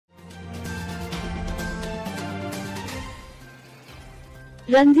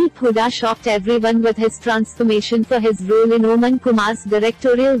Randeep Hooda shocked everyone with his transformation for his role in Oman Kumar's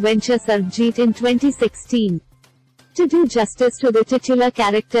directorial venture Sarbjit in 2016. To do justice to the titular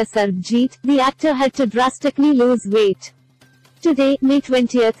character Sarbjit, the actor had to drastically lose weight. Today, May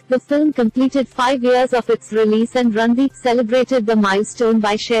 20th, the film completed 5 years of its release and Randeep celebrated the milestone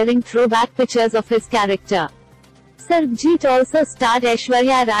by sharing throwback pictures of his character. Sarbjit also starred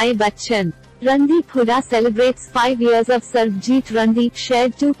Aishwarya Rai Bachchan. Randeep Hooda celebrates 5 years of Sarbjit. Randeep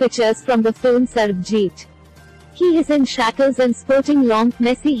shared 2 pictures from the film Sarbjit. He is in shackles and sporting long,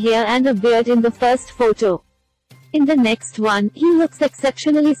 messy hair and a beard in the first photo. In the next one, he looks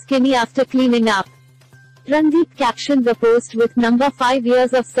exceptionally skinny after cleaning up. Randeep captioned the post with number 5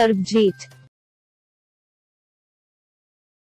 years of Sarbjit.